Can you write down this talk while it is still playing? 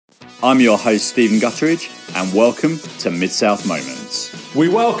I'm your host, Stephen Gutteridge, and welcome to Mid-South Moments. We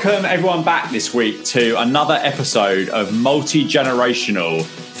welcome everyone back this week to another episode of multi-generational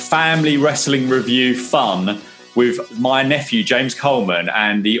family wrestling review fun with my nephew, James Coleman,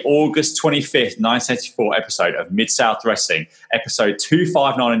 and the August 25th, 1984 episode of Mid-South Wrestling, episode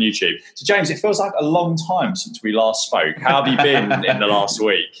 259 on YouTube. So, James, it feels like a long time since we last spoke. How have you been in the last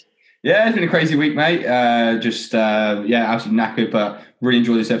week? Yeah, it's been a crazy week, mate. Absolutely knackered, but really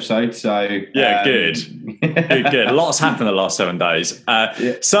enjoyed this episode. So good. Lots happened in the last 7 days.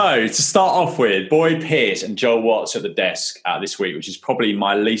 So to start off with, Boyd Pierce and Joel Watts at the desk this week, which is probably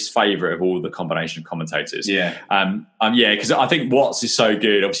my least favourite of all the combination of commentators. Because I think Watts is so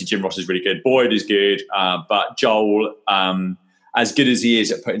good. Obviously, Jim Ross is really good. Boyd is good, but Joel, as good as he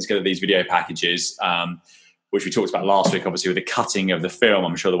is at putting together these video packages, which we talked about last week, obviously, with the cutting of the film.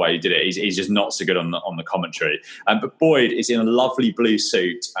 I'm sure the way he did it, he's just not so good on the commentary. But Boyd is in a lovely blue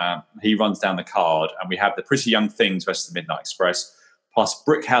suit. He runs down the card, and we have the Pretty Young Things versus the Midnight Express, plus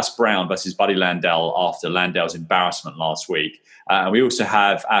Brickhouse Brown versus Buddy Landel after Landel's embarrassment last week. And we also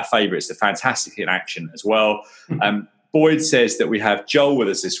have our favourites, the Fantastic in Action as well. Boyd says that we have Joel with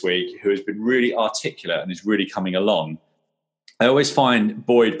us this week, who has been really articulate and is really coming along. I always find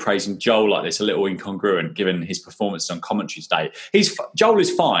Boyd praising Joel like this a little incongruent, given his performance on commentary today. Joel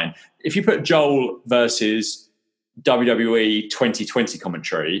is fine. If you put Joel versus WWE 2020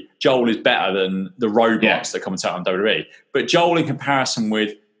 commentary, Joel is better than the robots that commentate on WWE. But Joel, in comparison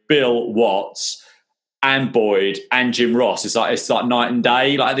with Bill Watts and Boyd and Jim Ross, it's like night and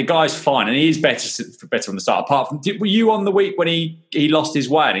day. Like, the guy's fine, and he is better on the start. Apart from, were you on the week when he lost his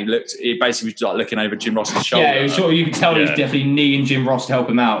way and he basically was like looking over Jim Ross's shoulder? Yeah, it was sort of, you could tell he was definitely kneeing Jim Ross to help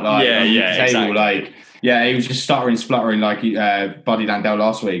him out. Exactly. He was just stuttering, spluttering like Buddy Landel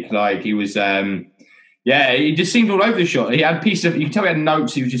last week. Like, he was, he just seemed all over the shot. He had you can tell he had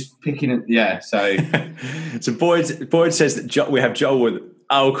notes. He was just picking it. So, so Boyd says that we have Joel with.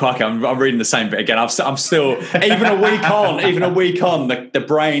 Oh, crikey, I'm reading the same bit again. I'm still, even a week on, the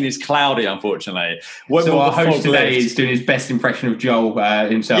brain is cloudy, unfortunately. So our host today is doing his best impression of Joel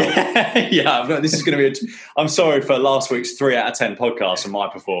himself. This is going to be I'm sorry for last week's 3 out of 10 podcast and my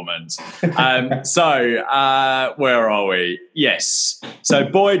performance. Where are we? Yes. So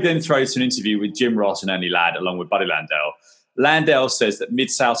Boyd then throws an interview with Jim Ross and Andy Ladd, along with Buddy Landel. Landel says that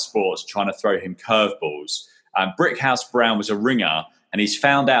Mid-South Sports are trying to throw him curveballs. Brickhouse Brown was a ringer, and he's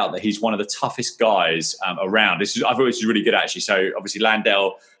found out that he's one of the toughest guys around. I thought this was really good, actually. So obviously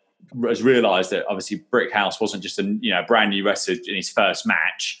Landel has realised that obviously Brickhouse wasn't just a brand new wrestler in his first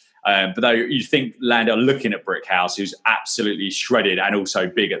match. But though you think Landel looking at Brickhouse, who's absolutely shredded and also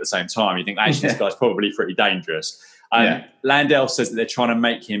big at the same time, you think actually this guy's probably pretty dangerous. Landel says that they're trying to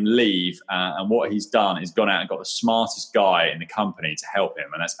make him leave, and what he's done is gone out and got the smartest guy in the company to help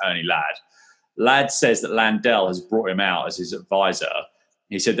him, and that's Ernie Ladd. Ladd says that Landel has brought him out as his advisor.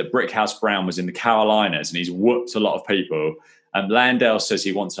 He said that Brickhouse Brown was in the Carolinas and he's whooped a lot of people. And Landel says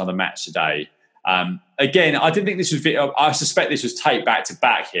he wants another match today. Again, I didn't think this was. I suspect this was taped back to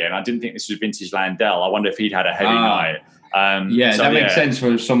back here, and I didn't think this was vintage Landel. I wonder if he'd had a heavy night. That makes sense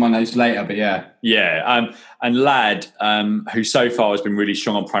for someone who's later, but and Ladd, who so far has been really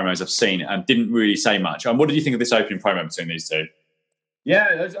strong on promos I've seen, didn't really say much. What did you think of this opening promo between these two?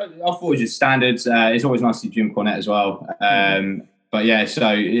 Yeah, I thought it was just standard. It's always nice to see Jim Cornette as well. So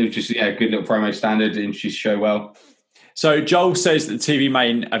it was just a good little promo standard, introduced the show well. So Joel says that the TV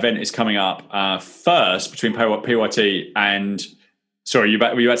main event is coming up first between PYT and... Sorry,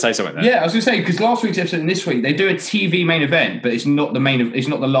 were you about to say something there? Yeah, I was going to say, because last week's episode and this week, they do a TV main event, but it's not it's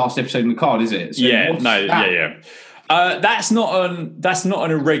not the last episode in the card, is it? So That's not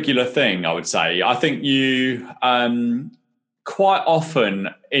an irregular thing, I would say. I think you... quite often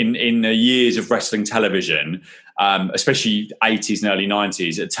in the years of wrestling television, especially 80s and early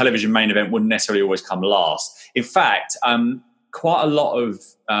 90s, a television main event wouldn't necessarily always come last. In fact, quite a lot of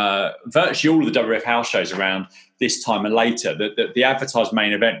virtually all of the WWF house shows around this time and later, the advertised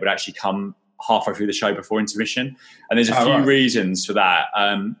main event would actually come halfway through the show before intermission. And there's a few reasons for that.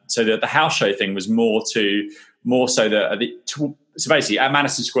 So the house show thing was more so that so basically at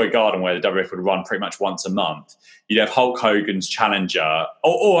Madison Square Garden, where the WWF would run pretty much once a month, you'd have Hulk Hogan's challenger,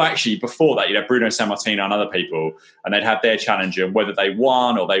 or actually before that, you'd have Bruno Sammartino and other people, and they'd have their challenger, whether they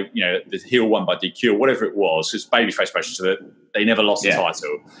won or they, the heel won by DQ or whatever it was, because babyface promotion, so that they never lost the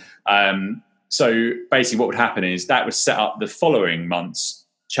title. So basically what would happen is that would set up the following month's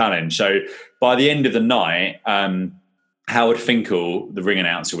challenge. So by the end of the night, Howard Finkel, the ring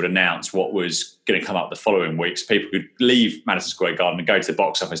announcer, would announce what was going to come up the following week. So people could leave Madison Square Garden and go to the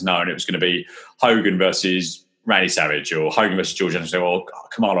box office knowing it was going to be Hogan versus Randy Savage or Hogan versus George Anderson or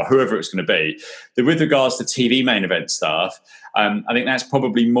Kamala, or whoever it's going to be. That with regards to TV main event stuff, I think that's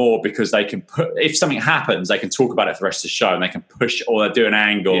probably more because they can put, if something happens, they can talk about it for the rest of the show and they can push or they do an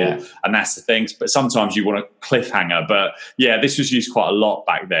angle, and that's the thing. But sometimes you want a cliffhanger. But yeah, this was used quite a lot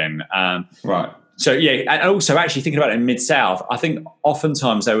back then. Right. So yeah, and also actually thinking about it in Mid-South, I think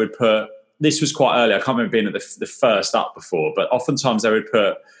oftentimes they would put, this was quite early, I can't remember being at the first up before, but oftentimes they would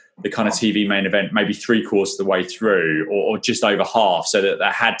put the kind of TV main event maybe 3/4 of the way through or just over half, so that they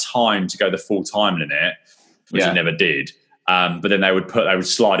had time to go the full time limit, which it never did. But then they would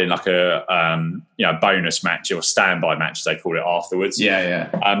slide in like a bonus match or standby match, as they call it, afterwards. This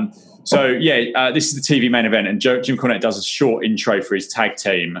is the TV main event, and Jim Cornette does a short intro for his tag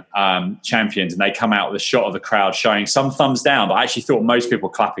team champions, and they come out with a shot of the crowd showing some thumbs down, but I actually thought most people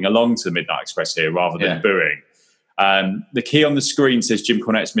were clapping along to the Midnight Express here rather than booing. The key on the screen says Jim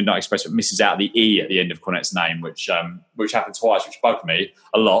Cornette's Midnight Express, but misses out the E at the end of Cornette's name, which happened twice, which bugged me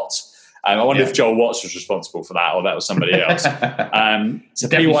a lot. I wonder if Joel Watts was responsible for that, or that was somebody else. So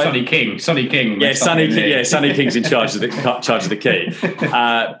Sonny King. Sonny King's in charge of the key.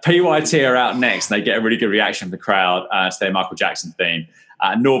 PYT are out next, and they get a really good reaction from the crowd to their Michael Jackson theme.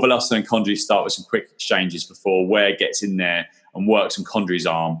 Norval Austin and Condrey start with some quick exchanges before Ware gets in there and works on Condrey's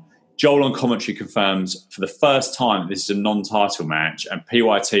arm. Joel on commentary confirms for the first time this is a non-title match, and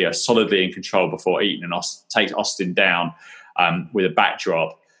PYT are solidly in control before Eaton and takes Austin down with a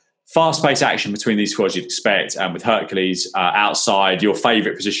backdrop. Fast-paced action between these two, as you'd expect, with Hercules outside, your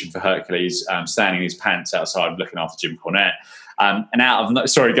favourite position for Hercules, standing in his pants outside looking after Jim Cornette.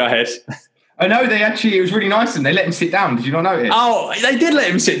 Sorry, go ahead. Oh, no, it was really nice, and they let him sit down. Did you not notice? Oh, they did let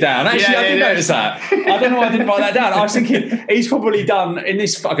him sit down. Actually, I didn't notice that. I don't know why I didn't write that down. I was thinking, he's probably done, in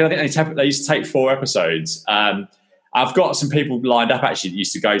this, I think they used to take 4 episodes. I've got some people lined up, actually, that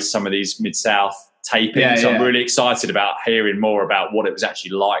used to go to some of these Mid-South tapings. I'm really excited about hearing more about what it was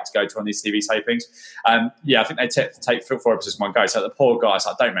actually like to go to one of these TV tapings. I think they take 4 episodes in one go. So the poor guy's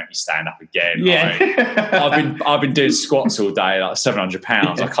like, don't make me stand up again. I've been doing squats all day, like 700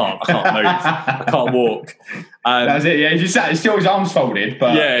 pounds. I can't move. I can't walk. That's it. Yeah, he just sat. Still his arms folded.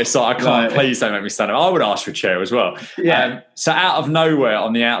 But it's like, I can't. Please don't make me stand up. I would ask for a chair as well. So out of nowhere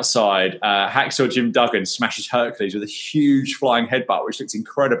on the outside, Hacksaw Jim Duggan smashes Hercules with a huge flying headbutt, which looks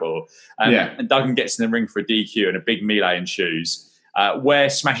incredible. And Duggan gets in the ring for a DQ and a big melee ensues. Ware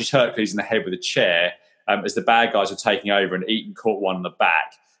smashes Hercules in the head with a chair as the bad guys are taking over, and Eaton caught one on the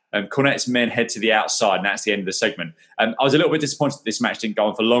back. Cornette's men head to the outside, and that's the end of the segment. I was a little bit disappointed that this match didn't go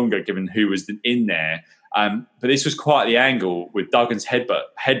on for longer, given who was in there. But this was quite the angle, with Duggan's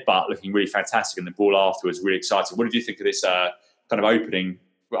headbutt looking really fantastic, and the ball afterwards really exciting. What did you think of this kind of opening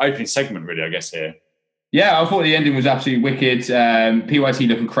segment, really, I guess, here? Yeah, I thought the ending was absolutely wicked. PYT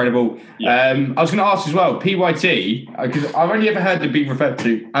looked incredible. I was going to ask as well, PYT, because I've only ever heard them being referred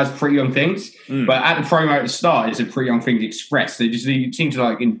to as Pretty Young Things, but at the promo at the start, it said Pretty Young Things Express. They seem to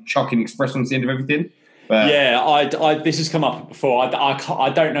like chuck in Express on the end of everything. But this has come up before. I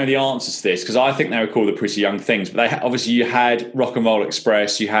don't know the answers to this, because I think they were called the Pretty Young Things, but obviously you had Rock and Roll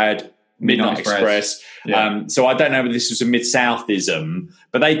Express, you had Midnight Express. So I don't know whether this was a Mid-Southism,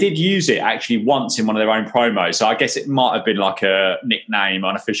 but they did use it actually once in one of their own promos. So I guess it might have been like a nickname,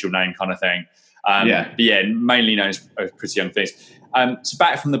 unofficial name kind of thing. But mainly known as Pretty Young Things. So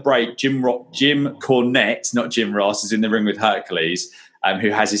back from the break, Jim Cornette, not Jim Ross, is in the ring with Hercules,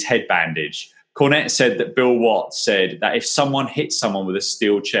 who has his head bandaged. Cornette said that Bill Watts said that if someone hits someone with a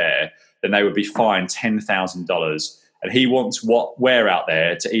steel chair, then they would be fined $10,000. And he wants Ware out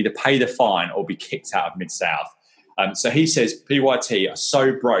there to either pay the fine or be kicked out of Mid-South. So he says PYT are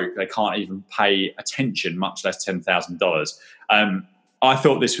so broke they can't even pay attention, much less $10,000. I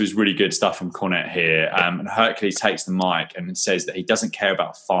thought this was really good stuff from Cornette here. And Hercules takes the mic and says that he doesn't care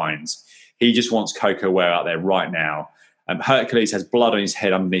about fines. He just wants Coco Ware out there right now. Hercules has blood on his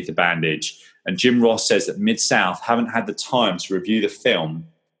head underneath the bandage. And Jim Ross says that Mid-South haven't had the time to review the film.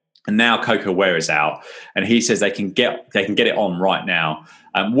 And now Coco Ware is out, and he says they can get it on right now.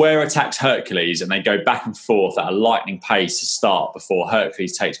 Ware attacks Hercules, and they go back and forth at a lightning pace to start before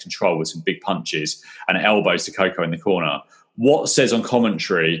Hercules takes control with some big punches and elbows to Coco in the corner. Watt says on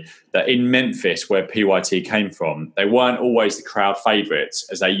commentary that in Memphis, where PYT came from, they weren't always the crowd favourites,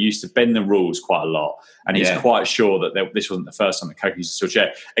 as they used to bend the rules quite a lot. And he's quite sure that this wasn't the first time that Coco used to switch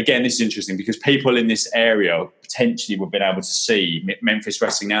chair. Again, this is interesting because people in this area potentially would have been able to see Memphis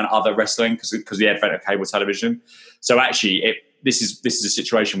wrestling now and other wrestling because of the advent of cable television. So actually, this is a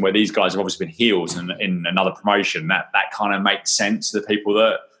situation where these guys have obviously been heels in another promotion. That kind of makes sense to the people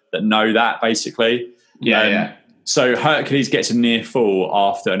that know that, basically. So Hercules gets a near fall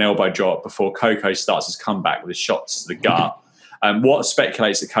after an elbow drop before Coco starts his comeback with a shot to the gut. What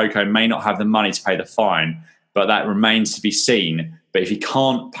speculates that Coco may not have the money to pay the fine, but that remains to be seen. But if he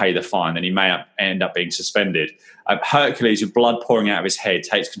can't pay the fine, then he may end up being suspended. Hercules, with blood pouring out of his head,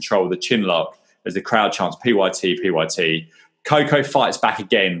 takes control of the chin lock as the crowd chants PYT, PYT. Coco fights back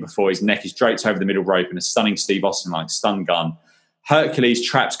again before his neck is draped over the middle rope in a stunning Steve Austin-like stun gun. Hercules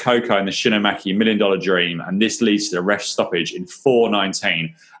traps Coco in the Shinomaki $1 Million Dream, and this leads to the ref stoppage in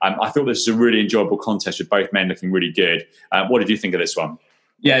 4:19. I thought this was a really enjoyable contest with both men looking really good. What did you think of this one?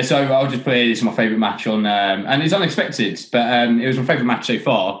 Yeah, so I'll just play this is my favourite match on, and it's unexpected, but it was my favourite match so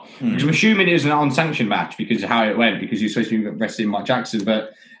far. Because I'm assuming it was an unsanctioned match because of how it went, because you're supposed to be wrestling Mike Jackson.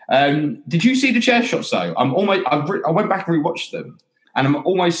 But did you see the chair shots though? I went back and rewatched them, and I'm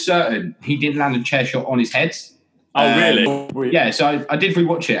almost certain he didn't land a chair shot on his head. Oh, really? Yeah, so I did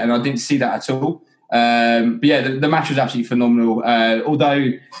rewatch it, and I didn't see that at all. But yeah, the match was absolutely phenomenal.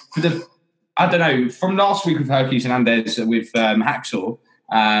 Although, I don't know, from last week with Hercules Hernandez with Hacksaw,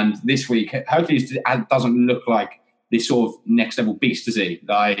 and this week, Hercules doesn't look like this sort of next level beast, does he?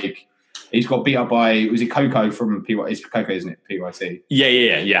 Like, he's got beat up by, was it Coco from PYT? It's Coco, isn't it? PYT.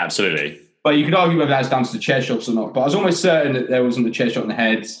 Yeah, absolutely. But you could argue whether that's down to the chair shots or not. But I was almost certain that there wasn't the chair shot in the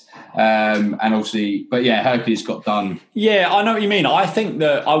head. And obviously, but yeah, Hercules got done. Yeah, I know what you mean. I think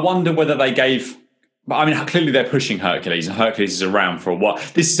that, I wonder whether they gave, I mean, clearly they're pushing Hercules, and Hercules is around for a while.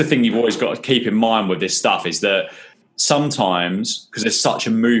 This is the thing you've always got to keep in mind with this stuff, is that sometimes, because there's such a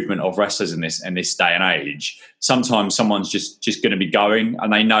movement of wrestlers in this day and age, sometimes someone's just going to be going,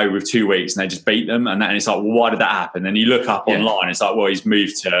 and they know with 2 weeks and they just beat them, and it's like, well, why did that happen? And you look up online, it's like, well, he's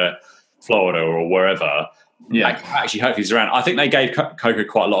moved to Florida or wherever. Yeah, actually, Hercules is around. I think they gave Coco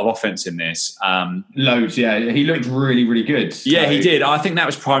quite a lot of offense in this. Loads, yeah. He looked really, really good. Yeah, he did. I think that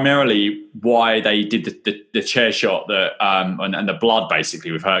was primarily why they did the chair shot that and the blood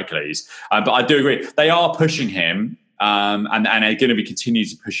basically with Hercules. But I do agree, they are pushing him. And they're going to be continuing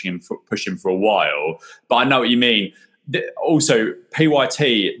to push him for a while. But I know what you mean. Also,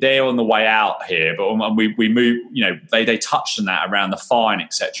 PYT, they're on the way out here, but we move. You know, they touched on that around the fine,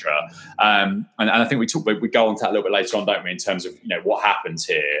 etc. And I think we go on to that a little bit later on, don't we? In terms of what happens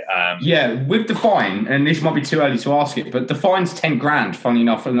here. Yeah, with the fine, and this might be too early to ask it, but the fine's $10,000. Funny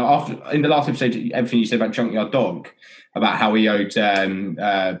enough, and in the last episode, everything you said about Junkyard Dog, about how he owed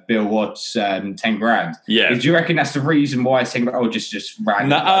Bill Watts $10,000. Yeah, do you reckon that's the reason why it's $10,000, or just random?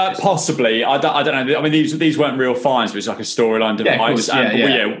 No, possibly. I don't know. I mean, these weren't real fines, but it's like a storyline device.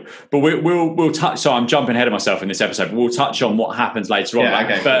 But we'll touch. So I'm jumping ahead of myself in this episode. But we'll touch on what happens later on. Yeah,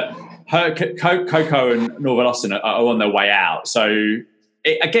 okay. But Coco and Norval Austin are on their way out. So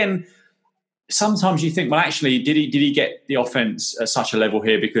again, sometimes you think, well, actually, did he get the offense at such a level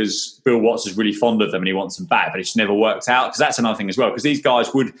here because Bill Watts is really fond of them and he wants them back, but it's never worked out? Because that's another thing as well. Because these guys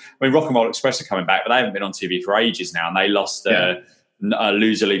Rock and Roll Express are coming back, but they haven't been on TV for ages now, and they lost the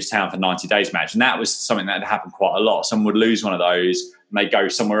loser leaves town for 90 days match, and that was something that had happened quite a lot. Someone would lose one of those and they go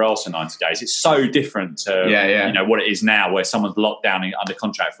somewhere else for 90 days. It's so different to what it is now, where someone's locked down under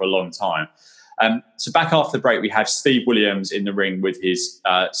contract for a long time. So back after the break, we have Steve Williams in the ring with his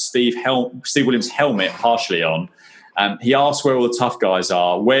Steve Williams helmet partially on. He asks where all the tough guys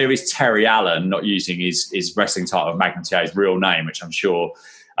are. Where is Terry Allen, not using his wrestling title of Magnum TA's real name, which I'm sure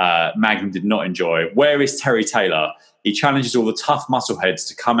Magnum did not enjoy. Where is Terry Taylor? He challenges all the tough muscleheads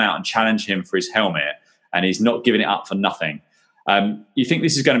to come out and challenge him for his helmet, and he's not giving it up for nothing. You think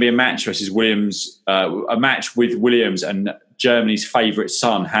this is going to be a match versus Williams, a match with Williams and Germany's favourite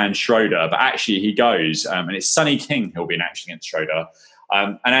son, Hans Schroeder, but actually he goes, and it's Sonny King who'll be in action against Schroeder.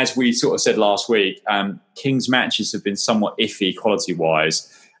 And as we sort of said last week, King's matches have been somewhat iffy quality-wise,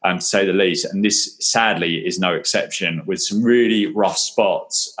 to say the least, and this sadly is no exception, with some really rough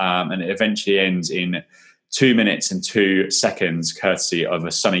spots, and it eventually ends in 2 minutes and 2 seconds, courtesy of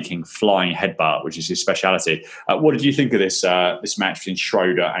a Sonny King flying headbutt, which is his speciality. What did you think of this match between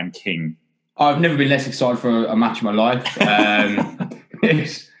Schroeder and King? I've never been less excited for a match in my life.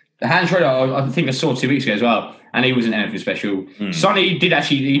 Hans Schroeder, I think I saw 2 weeks ago as well, and he wasn't anything special. Sonny he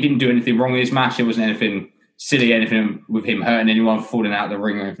didn't do anything wrong in his match. There wasn't anything silly, anything with him hurting anyone, falling out of the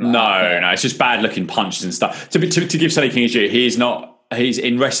ring or anything like that. No, it's just bad looking punches and stuff. To give Sonny King his due, he's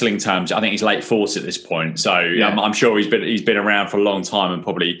in wrestling terms, I think he's late 40s at this point. So I'm sure he's been around for a long time and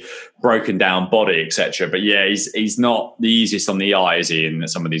probably broken down body, etc. But yeah, he's not the easiest on the eye, is he, in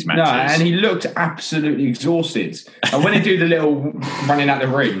some of these matches? No, and he looked absolutely exhausted. And when they do the little running out the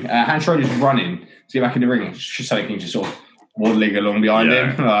ring, Hans Schroeder's running to get back in the ring, Sonny King just sort of waddling along behind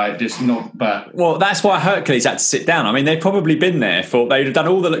him, like just not. But well, that's why Hercules had to sit down. I mean, they'd probably been there for. They'd have done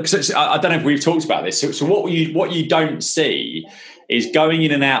all the. I don't know if we've talked about this. So what you don't see is going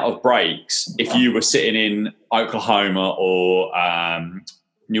in and out of breaks. If you were sitting in Oklahoma or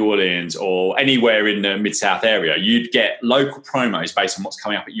New Orleans or anywhere in the Mid-South area, you'd get local promos based on what's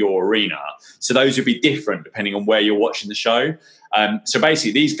coming up at your arena. So those would be different depending on where you're watching the show. So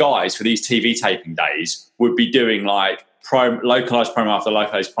basically, these guys for these TV taping days would be doing like localized promo after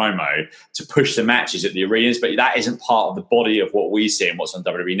localized promo to push the matches at the arenas, but that isn't part of the body of what we see and what's on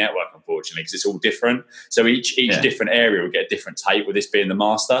WWE Network, unfortunately, because it's all different. So each different area will get a different tape, with this being the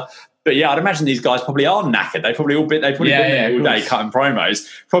master. But yeah, I'd imagine these guys probably are knackered. They've probably been there all day cutting promos.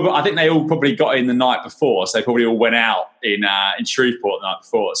 I think they all probably got in the night before, so they probably all went out in Shreveport the night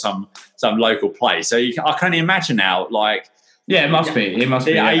before at some local place. So I can only imagine now, like. Yeah, it must be. The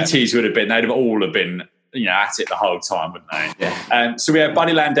 80s would have been. They'd have all have been, at it the whole time, wouldn't they? Yeah. So we have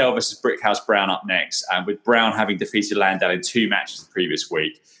Buddy Landel versus Brickhouse Brown up next, with Brown having defeated Landel in 2 matches the previous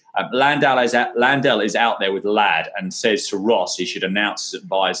week. Landel is out there with Ladd and says to Ross he should announce his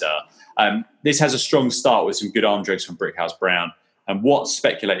advisor. This has a strong start with some good arm drags from Brickhouse Brown. And Watts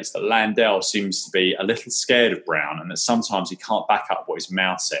speculates that Landel seems to be a little scared of Brown and that sometimes he can't back up what his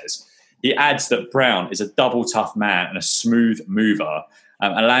mouth says. He adds that Brown is a double tough man and a smooth mover.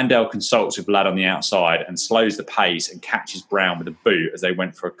 And Landel consults with Ladd on the outside and slows the pace and catches Brown with a boot as they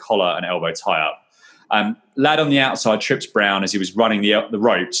went for a collar and elbow tie-up. Ladd on the outside trips Brown as he was running the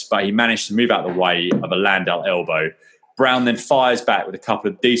ropes, but he managed to move out of the way of a Landel elbow. Brown then fires back with a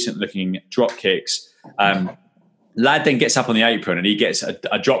couple of decent-looking drop kicks. Ladd then gets up on the apron and he gets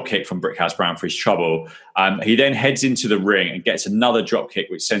a drop kick from Brickhouse Brown for his trouble. He then heads into the ring and gets another drop kick,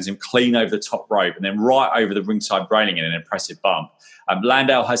 which sends him clean over the top rope and then right over the ringside railing in an impressive bump.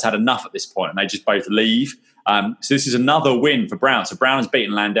 Landel has had enough at this point and they just both leave. So this is another win for Brown. So Brown has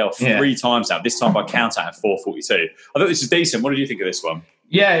beaten Landel 3 times now, this time by count out at 4:42. I thought this was decent. What did you think of this one?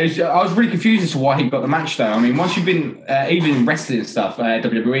 Yeah, I was really confused as to why he got the match, though. I mean, once you've been, even in wrestling and stuff,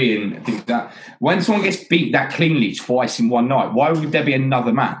 WWE and things like that, when someone gets beat that cleanly twice in one night, why would there be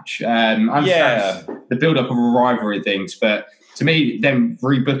another match? I understand the build-up of a rivalry and things, but to me, them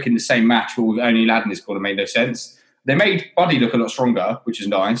rebooking the same match with only Ladd in this corner made no sense. They made Buddy look a lot stronger, which is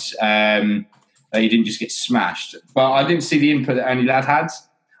nice. He didn't just get smashed. But I didn't see the input that only Ladd had,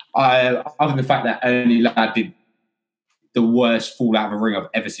 other than the fact that only Ladd did the worst fall out of a ring I've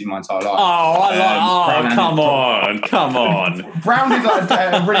ever seen in my entire life. Come on. Brown did like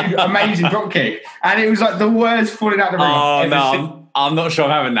a really amazing drop kick, and it was like the worst falling out of the ring I've ever seen. I'm not sure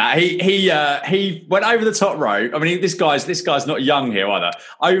I'm having that. He went over the top rope. I mean, this guy's not young here either.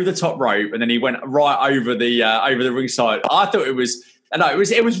 Over the top rope, and then he went right over the ringside. I thought it was. No, it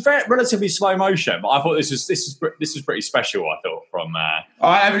was very relatively slow motion, but I thought this was pretty special. I thought from.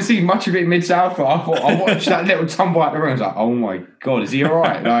 I haven't seen much of it in Mid-South. I watched that little tumble out the ring. I was like, oh my god, is he all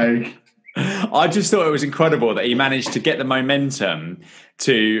right? Like, I just thought it was incredible that he managed to get the momentum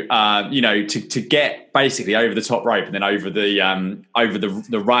to to get basically over the top rope and then over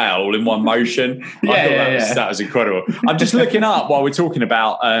the rail all in one motion. That was incredible. I'm just looking up while we're talking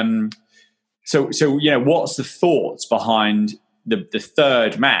about. So what's the thoughts behind the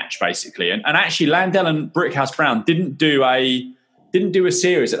third match basically, and actually Landel and Brickhouse Brown didn't do a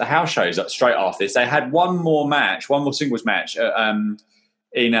series at the house shows straight after this. They had one more singles match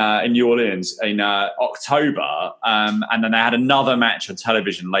in New Orleans in October, and then they had another match on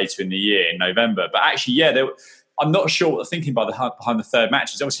television later in the year in November. But actually, I'm not sure what they're thinking behind the third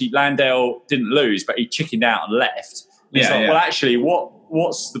match. Is obviously Landel didn't lose, but he chickened out and left. Well, actually,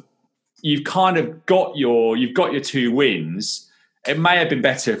 what's the? You've kind of got your 2 wins. It may have been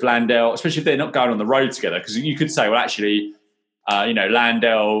better if Landel, especially if they're not going on the road together, because you could say, well, actually,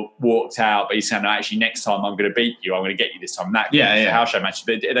 Landel walked out, but he's saying, no, actually, next time I'm going to beat you. I'm going to get you this time. That house show match,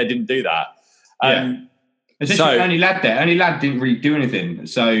 but they didn't do that. Essentially, only Ladd there. Only Ladd didn't really do anything.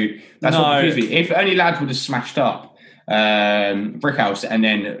 So that's what confused me. If only Ladd would have smashed up Brickhouse and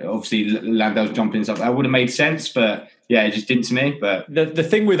then obviously Landel's jumping and stuff, that would have made sense, but it just didn't to me. But the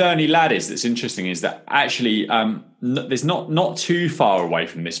thing with Ernie Ladd that's interesting is that actually there's not too far away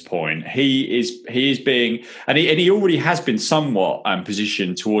from this point. He is being and he already has been somewhat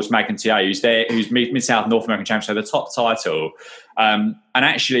positioned towards McIntyre, who's Mid-South North American Champion, so the top title, and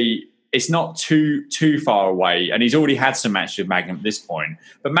actually it's not too far away, and he's already had some matches with Magnum at this point.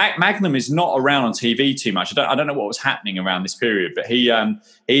 But Magnum is not around on TV too much. I don't know what was happening around this period, but he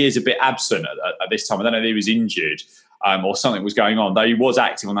is a bit absent at this time. I don't know if he was injured. or something was going on. Though he was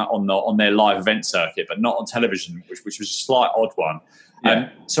active on their live event circuit, but not on television, which was a slight odd one. Yeah.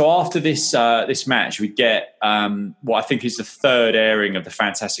 So after this match, we get what I think is the third airing of the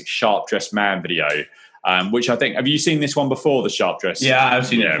fantastic Sharp Dressed Man video, which I think, have you seen this one before, the Sharp Dress? Yeah, I've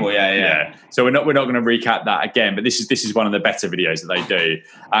seen it before. Yeah. So we're not going to recap that again, but this is one of the better videos that they do.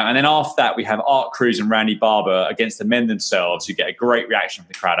 And then after that, we have Art Cruz and Randy Barber against the men themselves, who get a great reaction from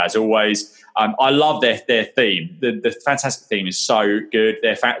the crowd as always. I love their theme. The fantastic theme is so good.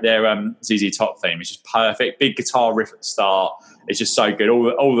 Their ZZ Top theme is just perfect. Big guitar riff at the start. It's just so good.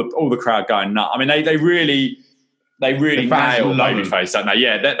 All the crowd going nuts. I mean, they really nail Babyface, don't they?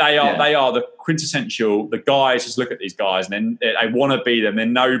 Yeah, they are the quintessential. The guys just look at these guys and then they want to be them.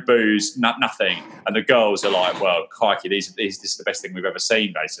 Then no booze, nothing, and the girls are like, "Well, crikey, this is the best thing we've ever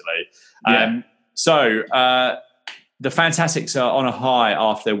seen," basically. The Fantastics are on a high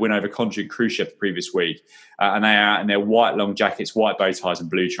after their win over Conjure Cruise Ship the previous week, and they are out in their white long jackets, white bow ties,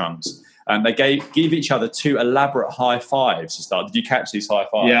 and blue trunks. They give each other 2 elaborate high fives to start. Did you catch these high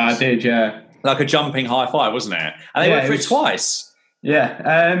fives? Yeah, I did. Yeah, like a jumping high five, wasn't it? And they went for it twice.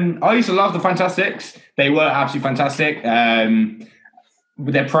 Yeah, I used to love the Fantastics. They were absolutely fantastic.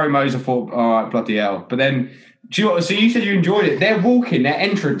 With their promos, I thought, all right, bloody hell. But then, do you know what? So you said you enjoyed it. Their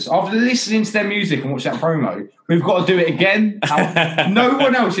entrance, after listening to their music and watch that promo, we've got to do it again. No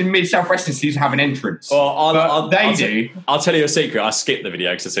one else in Mid-South Wrestling seems to have an entrance. Well, I'll do. I'll tell you a secret. I skipped the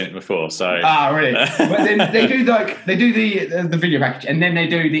video because I've seen it before. So really? But then they do the video package, and then they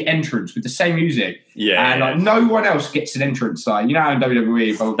do the entrance with the same music. Yeah, and no one else gets an entrance. Like, you know, how in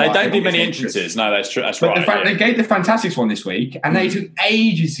WWE, they don't do many entrances. No, that's true. That's right. They gave the Fantastics one this week, and they took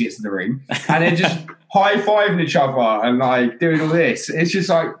ages to get to the ring, and they're just high-fiving each other and like doing all this. It's just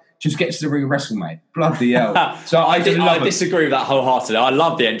like, just get to the ring and wrestle, mate. Bloody hell. So I disagree with that wholeheartedly. I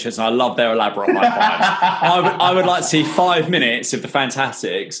love the entrance and I love their elaborate high fives. I would like to see 5 minutes of the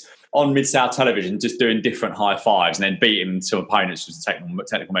Fantastics on Mid-South television just doing different high fives and then beating some opponents with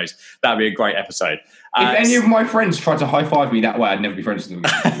technical moves. That would be a great episode. If any of my friends tried to high five me that way, I'd never be friends with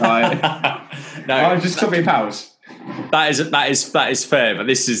them. No, I would just stop being pals. That is fair, but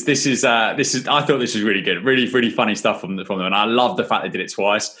this is I thought this was really good, really funny stuff from them, and I love the fact they did it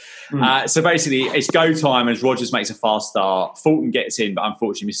twice. So basically, it's go time as Rogers makes a fast start. Fulton gets in, but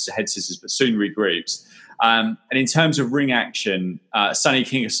unfortunately misses a head scissors, but soon regroups. And in terms of ring action, Sonny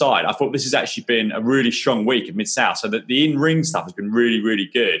King aside, I thought this has actually been a really strong week of Mid-South, so that the in-ring stuff has been really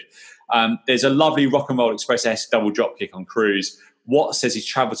good. There's a lovely Rock and Roll Express-esque double drop kick on Cruz. Watt says he's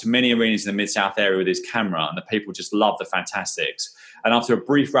travelled to many arenas in the Mid-South area with his camera, and the people just love the Fantastics. And after a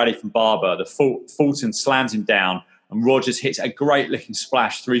brief rally from Barber, Fulton slams him down, and Rogers hits a great-looking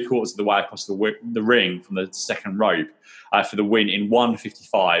splash 3/4 of the way across the ring from the second rope for the win in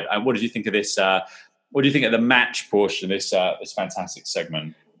 1:55. And what did you think of this? What do you think of the match portion of this fantastic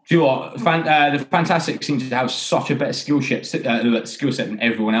segment? Do you know what? The Fantastics seem to have such a better skill set than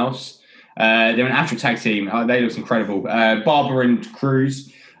everyone else. They're an actual tag team. They look incredible. Barber and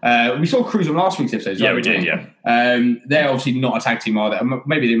Cruz. We saw Cruz on last week's episode. Yeah, we did. Yeah. They're obviously not a tag team, are they?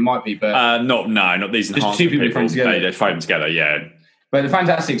 Maybe they might be, but not these enhancement two people people. Together. They fight them together. Yeah. But the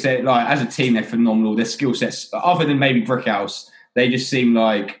Fantastics, as a team, they're phenomenal. Their skill sets, other than maybe Brickhouse, they just seem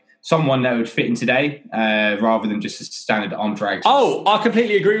like someone that would fit in today, rather than just a standard arm drag. Oh, I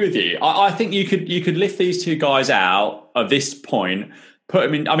completely agree with you. I think you could lift these two guys out of this point. Put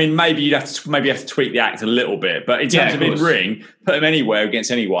them in. I mean, maybe you have to tweak the act a little bit, but in terms of in ring, put them anywhere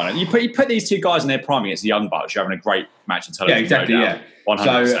against anyone. And you put these two guys in their prime against the Young Bucks. You're having a great match on television. Yeah, exactly. Yeah,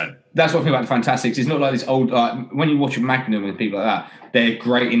 100%. So that's what I think about the Fantastics. It's not like this old. When you watch Magnum and people like that, they're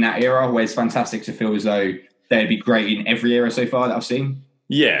great in that era. Whereas Fantastics, I feel as though they'd be great in every era so far that I've seen.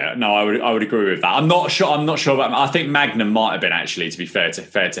 Yeah, no, I would agree with that. I'm not sure about. I think Magnum might have been, actually, to be fair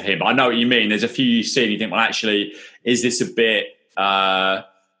to him. But I know what you mean. There's a few you see and you think, well, actually, is this a bit?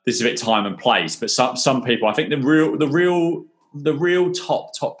 This is a bit time and place, but some people, I think the real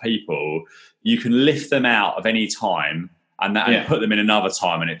top people, you can lift them out of any time and put them in another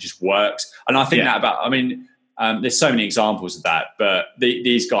time, and it just works. And I think that about. I mean, there's so many examples of that, but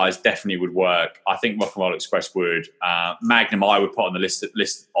these guys definitely would work. I think Rock and Roll Express would. Magnum, I would put on the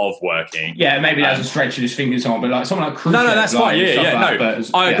list of working. Yeah, maybe that's a stretch of his fingers on, but like someone like Khrushchev. No, that's fine.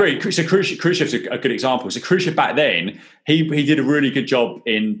 I agree. Yeah. So Khrushchev's a good example. So Khrushchev back then, he did a really good job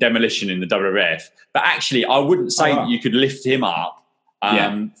in Demolition in the WWF, but actually, I wouldn't say that you could lift him up.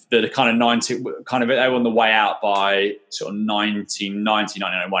 The kind of 90, they were on the way out by sort of 1990,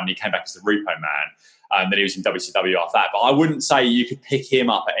 1991. He came back as the Repo Man. Then he was in WCW after that. But I wouldn't say you could pick him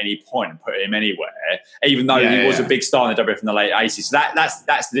up at any point and put him anywhere, even though he was a big star in the WWF in the late 80s. So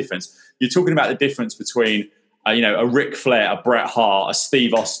that's the difference. You're talking about the difference between a Ric Flair, a Bret Hart, a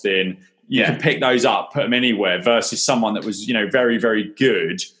Steve Austin. You can pick those up, put them anywhere, versus someone that was, very, very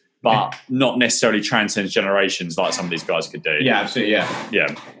good, but not necessarily transcends generations like some of these guys could do. Yeah, absolutely,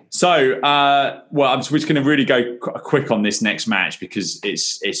 yeah. So, I'm just going to really go quick on this next match because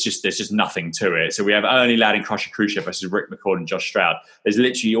it's just there's just nothing to it. So we have Ernie Ladd and Crusher Khrushchev versus Rick McCord and Josh Stroud. There's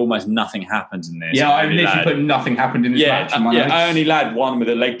literally almost nothing happens in this. Yeah, I literally put nothing happened in this match. Ernie Ladd won with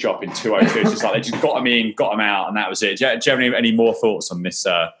a leg drop in 202. It's just like they just got him in, got him out, and that was it. Do you have any more thoughts on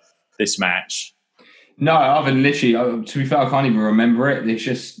this match? No, other than literally, to be fair, I can't even remember it. It's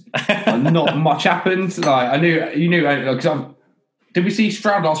just not much happened. Like you knew, because did we see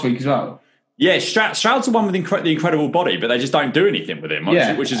Stroud last week as well? Yeah, Stroud's the one with the incredible body, but they just don't do anything with him,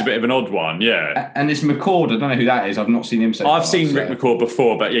 which is a bit of an odd one. Yeah, and this McCord, I don't know who that is. I've not seen him. I've seen Rick McCord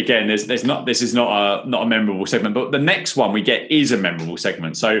before, but again, this is not a memorable segment. But the next one we get is a memorable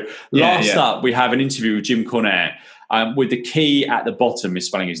segment. So last up, we have an interview with Jim Cornette. With the key at the bottom,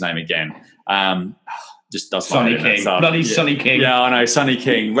 misspelling his name again. Just does Sonny King. Bloody Sonny King. Yeah, I know. Sonny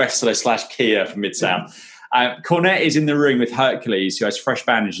King, wrestler / Kia from Mid-South. Cornette is in the ring with Hercules, who has fresh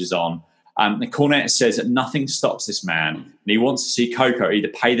bandages on. And Cornette says that nothing stops this man. And he wants to see Coco either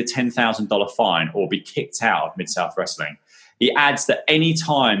pay the $10,000 fine or be kicked out of Mid-South Wrestling. He adds that any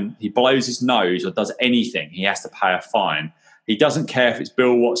time he blows his nose or does anything, he has to pay a fine. He doesn't care if it's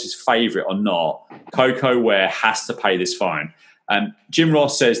Bill Watts' favourite or not. Coco Ware has to pay this fine. Jim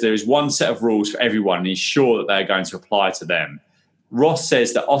Ross says there is one set of rules for everyone, and he's sure that they're going to apply to them. Ross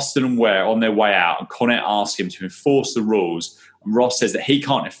says that Austin and Ware are on their way out, and Cornette asks him to enforce the rules. And Ross says that he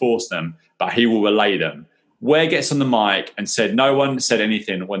can't enforce them, but he will relay them. Ware gets on the mic and said no one said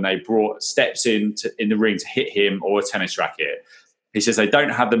anything when they brought steps in the ring to hit him or a tennis racket. He says they don't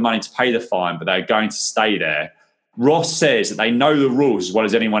have the money to pay the fine, but they're going to stay there. Ross says that they know the rules as well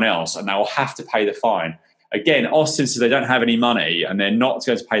as anyone else, and they will have to pay the fine. Again, Austin says they don't have any money, and they're not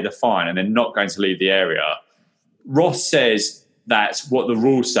going to pay the fine, and they're not going to leave the area. Ross says that's what the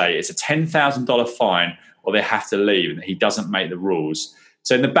rules say. It's a $10,000 fine, or they have to leave, and he doesn't make the rules.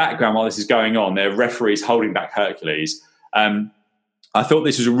 So in the background, while this is going on, there are referees holding back Hercules. I thought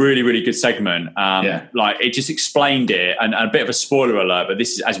this was a really, really good segment. Like it just explained it, and a bit of a spoiler alert, but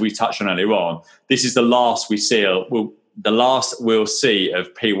this is, as we touched on earlier on, this is the last we'll see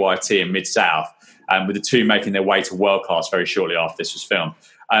of PYT and Mid-South, with the two making their way to World Class very shortly after this was filmed.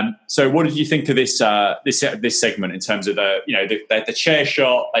 So what did you think of this segment in terms of the chair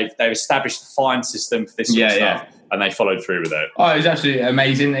shot? They've established the fine system for this sort of stuff. And they followed through with it. Oh, it was absolutely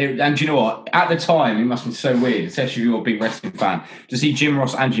amazing. And do you know what? At the time, it must have been so weird, especially if you're a big wrestling fan, to see Jim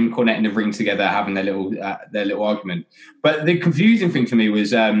Ross and Jim Cornette in the ring together having their little argument. But the confusing thing for me was,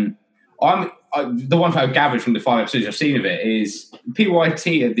 the one thing I gathered from the 5 episodes I've seen of it is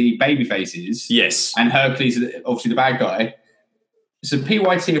PYT are the baby faces. Yes. And Hercules are obviously the bad guy. So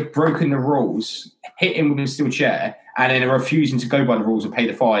PYT have broken the rules, hit him with a steel chair, and then are refusing to go by the rules and pay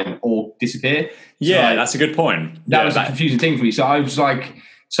the fine or disappear. So that's a good point. That was a confusing thing for me. So I was like,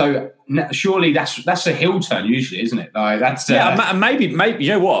 surely that's a heel turn usually, isn't it? Like that's maybe you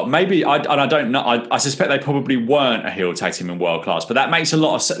know what? Maybe I don't know. I suspect they probably weren't a heel tag team in World Class, but that makes a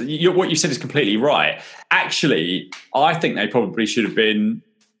lot of sense. What you said is completely right. Actually, I think they probably should have been.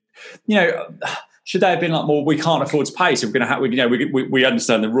 Should they have been like, well, we can't afford to pay, so we're going to have, we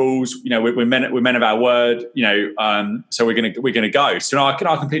understand the rules. We're men of our word. So we're going to go. So I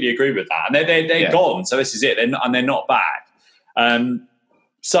completely agree with that. And they're gone. So this is it. They're not back.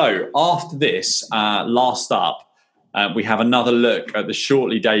 So after this, last up, we have another look at the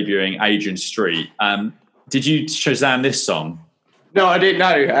shortly debuting Adrian Street. Did you Shazam this song? No, I didn't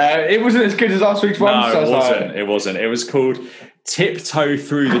know. It wasn't as good as last week's one. No, it wasn't. It was called Tiptoe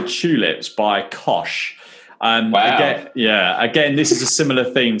Through the Tulips by Kosh. Wow. Again, this is a similar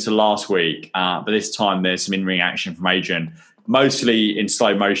theme to last week, but this time there's some in-ring action from Adrian, mostly in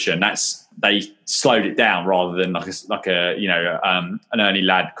slow motion. They slowed it down rather than like an Ernie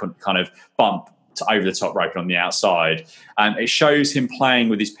Ladd kind of bump to over the top rope on the outside. It shows him playing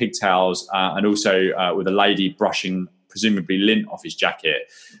with his pigtails and also with a lady brushing presumably lint off his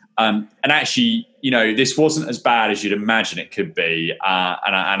jacket. And actually, this wasn't as bad as you'd imagine it could be.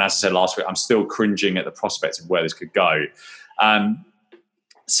 And as I said last week, I'm still cringing at the prospect of where this could go.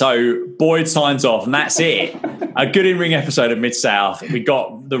 So Boyd signs off, and that's it. A good in-ring episode of Mid-South. We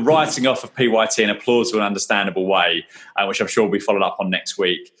got the writing off of PYT and applause to an understandable way, which I'm sure will be followed up on next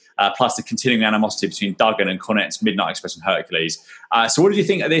week. Plus the continuing animosity between Duggan and Cornette's Midnight Express and Hercules. So what did you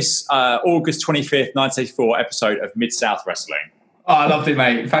think of this August 25th, 1984 episode of Mid-South Wrestling? Oh, I loved it,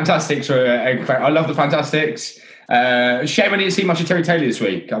 mate. Fantastics were incredible. I love the Fantastics. Shame I didn't see much of Terry Taylor this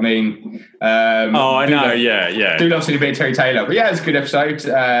week. I mean, I know. Yeah. Do love seeing a bit of Terry Taylor, but yeah, it's a good episode.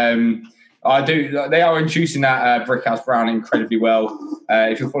 I do. They are introducing that Brickhouse Brown incredibly well.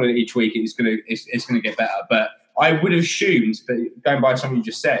 If you're following it each week, it's gonna get better. But I would have assumed, but going by something you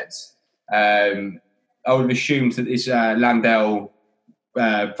just said, I would have assumed that this Landell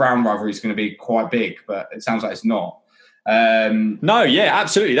Brown rivalry is going to be quite big, but it sounds like it's not. No, yeah,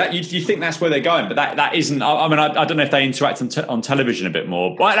 absolutely. That you think that's where they're going, but that isn't. I mean, I don't know if they interact on television a bit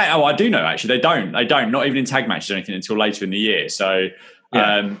more. But I do know actually they don't. They don't. Not even in tag matches or anything until later in the year. So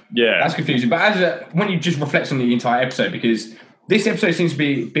that's confusing. But when you just reflect on the entire episode, because this episode seems to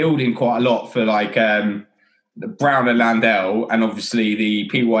be building quite a lot for like Brown and Landell, and obviously the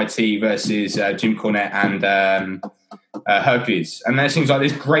PYT versus Jim Cornette and Hercules, and there seems like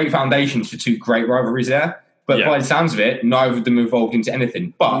there's great foundations for two great rivalries there. But by the sounds of it, neither of them evolved into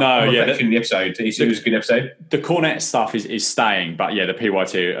anything. But in the episode, it was a good episode. The Cornette stuff is staying, but the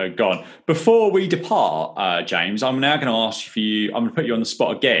PYT are gone. Before we depart, James, I'm now going to ask you I'm going to put you on the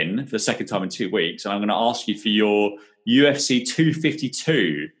spot again for the second time in 2 weeks, and I'm going to ask you for your UFC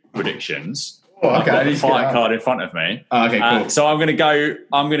 252 predictions. Oh, okay. I've got the fight card in front of me. Oh, okay, cool. So I'm going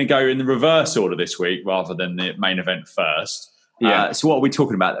to go in the reverse order this week rather than the main event first. Yeah. So what are we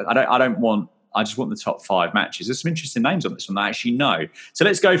talking about? I just want the top 5 matches. There's some interesting names on this one that I actually know. So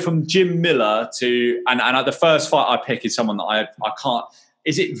let's go from Jim Miller to and the first fight I pick is someone that I can't.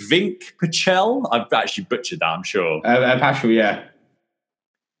 Is it Vink Pachel? I've actually butchered that, I'm sure. Pachel, yeah.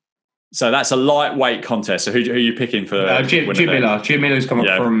 So that's a lightweight contest. So who are you picking for Jim Miller? Jim Miller's come up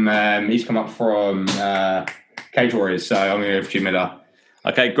from he's come up from Cage Warriors. So I'm going to go for Jim Miller.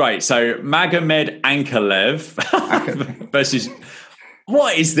 Okay, great. So Magomed Ankalaev versus.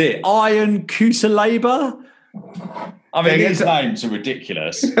 What is this? Iron Kusalaba? I mean, these names are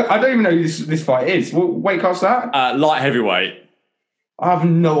ridiculous. I don't even know who this fight is. What weight class that? Light heavyweight. I have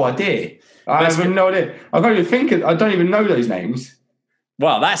no idea. I can't even think. I don't even know those names.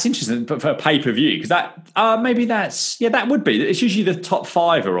 Well, that's interesting for a pay-per-view because that maybe that's that would be. It's usually the top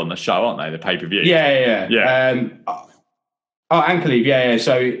 5 are on the show, aren't they? The pay-per-view. Yeah. Ankalaev. Yeah.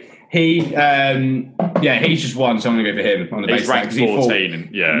 So. He's just won, so I'm going to go for him on the basis. He's ranked 14.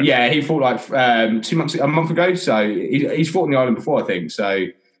 He fought like a month ago, so he's fought on the island before, I think. So,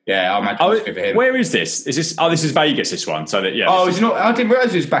 yeah, I'll go for him. Where is this? Is this? This is Vegas, this one. So that, it's not. I didn't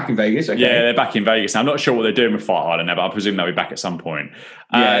realise it was back in Vegas. Okay. Yeah, they're back in Vegas now. I'm not sure what they're doing with Fight Island now, but I presume they'll be back at some point.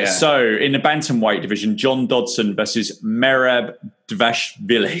 So, in the bantamweight division, John Dodson versus Merab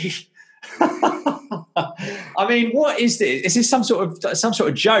Dvashvili. I mean, what is this? Is this some sort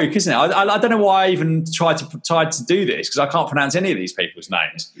of joke, isn't it? I don't know why I even tried to do this because I can't pronounce any of these people's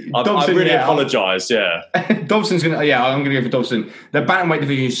names. I really apologise. Yeah, Dobson's gonna. Yeah, I'm gonna go for Dobson. The bantamweight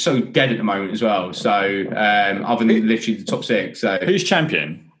division is so dead at the moment as well. So other than literally the top 6. So who's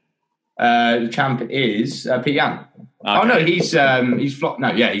champion? The champ is Pete Yan. Okay. Oh no, he's flopped. No,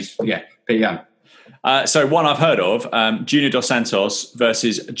 he's Pete Yan. So one I've heard of, Junior Dos Santos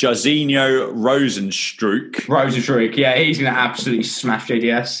versus Jairzinho Rozenstruik. Rozenstruik, yeah, he's going to absolutely smash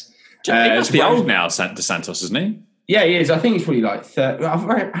JDS. He must be old now, Dos Santos, isn't he? Yeah, he is. I think he's probably like 30.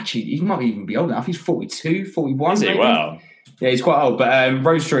 Actually, he might even be older. I think he's 42, 41. Is he? Maybe. Wow. Yeah, he's quite old. But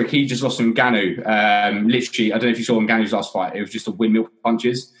Rozenstruik, he just lost to Ngannou. Literally, I don't know if you saw Ngannou's last fight. It was just a windmill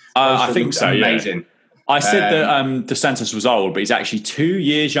punches. I think so, amazing. Yeah. I said that Dos Santos was old, but he's actually 2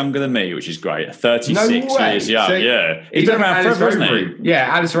 years younger than me, which is great. 36 years young, so He's been around forever, hasn't he? Yeah,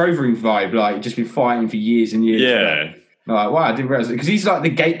 Alice Overeem vibe, like just been fighting for years and years. Yeah. Like, wow, I didn't realise it. Because he's like the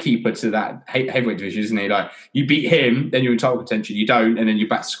gatekeeper to that heavyweight division, isn't he? Like, you beat him, then you're in title contention. You don't, and then you're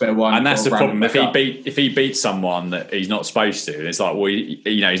back to square one. And that's the problem. If he beats someone that he's not supposed to, it's like, well,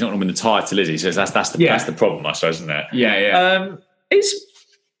 he's not going to win the title, is he? So that's the problem, I suppose, isn't it? Yeah.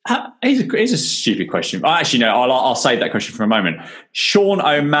 Here's a stupid question. Actually, no, I'll save that question for a moment. Sean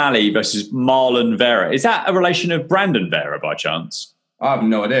O'Malley versus Marlon Vera. Is that a relation of Brandon Vera by chance? I have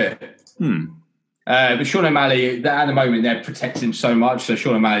no idea. But Sean O'Malley, at the moment, they're protecting him so much, so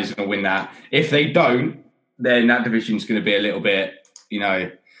Sean O'Malley's going to win that. If they don't, then that division's going to be a little bit,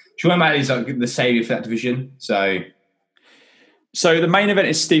 Sean O'Malley's like the saviour for that division. So the main event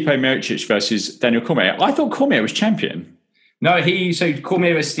is Stipe Miocic versus Daniel Cormier. I thought Cormier was champion. No,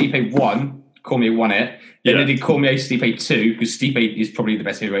 Cormier versus Stipe won. Cormier won it. Then they did Cormier Stipe 2 because Stipe is probably the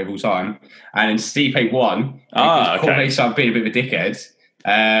best heavyweight of all time. And then Stipe won. Cormier started being a bit of a dickhead.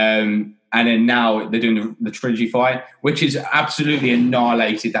 And then now they're doing the trilogy fight, which has absolutely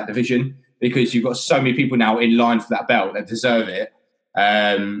annihilated that division because you've got so many people now in line for that belt that deserve it.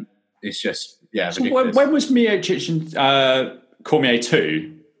 It's just, so when was Miocic and Cormier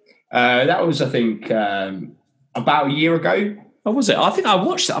 2? That was, I think... about a year ago. Oh, was it? I think I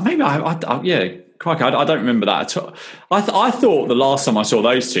watched that. Maybe yeah. Crikey, I don't remember that at all. I thought the last time I saw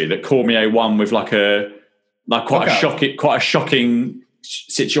those two that Cormier won with quite a shocking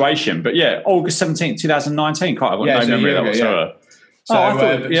situation. But yeah, August 17th, 2019. Quite no memory of that whatsoever. So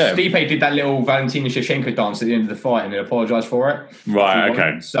Stipe did that little Valentina Shevchenko dance at the end of the fight and then apologised for it. Right.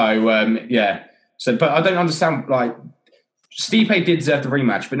 Okay. So So, but I don't understand. Like, Stipe did deserve the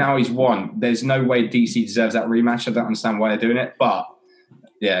rematch, but now he's won. There's no way DC deserves that rematch. I don't understand why they're doing it, but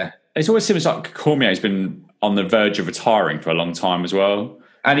yeah. It always seems like Cormier's been on the verge of retiring for a long time as well.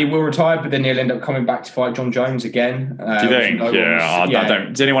 And he will retire, but then he'll end up coming back to fight John Jones again. Do you think? I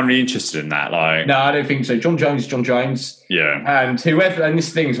don't. Is anyone really interested in that? No, I don't think so. John Jones is John Jones. Yeah. And whoever, and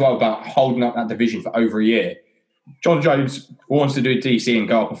this thing as well about holding up that division for over a year. John Jones wants to do DC and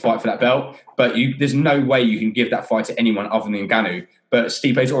go up and fight for that belt, but there's no way you can give that fight to anyone other than Ngannou. But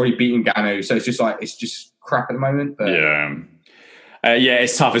Stipe's already beaten Ngannou, so it's just crap at the moment. But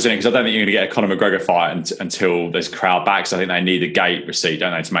it's tough, isn't it? Because I don't think you're going to get a Conor McGregor fight until there's crowd back. So I think they need a gate receipt,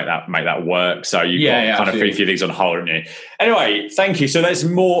 don't they, to make that work. So you've got kind of a few things on hold, haven't you? Anyway, thank you. So there's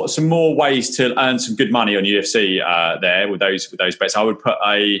some more ways to earn some good money on UFC there with those bets. I would put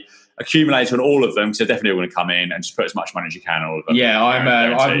a accumulator on all of them because they're definitely going to come in and just put as much money as you can on all of them. Yeah,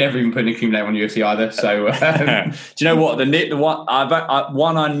 I've never even put an accumulator on UFC either. So do you know what the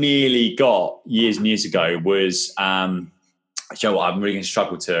one I nearly got years and years ago was. You know what? I'm really going to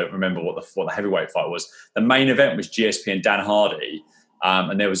struggle to remember what the heavyweight fight was. The main event was GSP and Dan Hardy,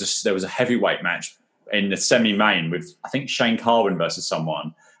 and there was a heavyweight match in the semi-main with I think Shane Carwin versus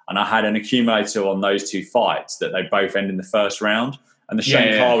someone, and I had an accumulator on those two fights that they both end in the first round. And the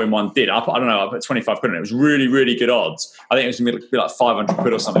Shane Carwin one did. I put 25 quid in it. It was really, really good odds. I think it was going to be like 500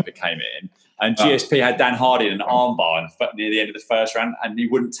 quid or something if it came in. And GSP had Dan Hardy in an armbar near the end of the first round, and he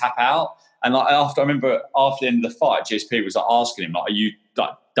wouldn't tap out. And after the end of the fight, GSP was asking him, are you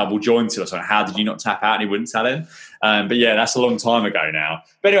double jointed or something? How did you not tap out? And he wouldn't tell him. But yeah, that's a long time ago now.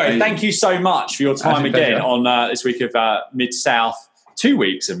 But anyway, thank you so much for your time again on this week of Mid-South. 2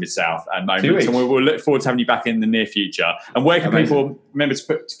 weeks of Mid-South at moments, and we'll look forward to having you back in the near future. And where can people remember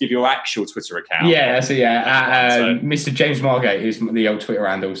to give your actual Twitter account? Mr. James Margate is the old Twitter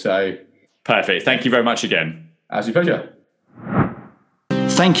handle. So perfect. Thank you very much again. It's a pleasure.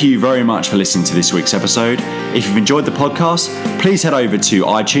 Thank you very much for listening to this week's episode. If you've enjoyed the podcast, please head over to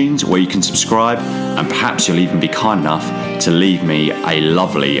iTunes where you can subscribe, and perhaps you'll even be kind enough to leave me a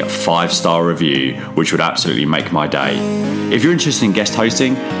lovely 5-star review, which would absolutely make my day. If you're interested in guest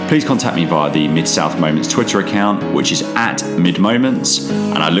hosting, please contact me via the Mid-South Moments Twitter account, which is @MidMoments,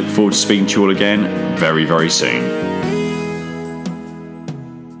 and I look forward to speaking to you all again very, very soon.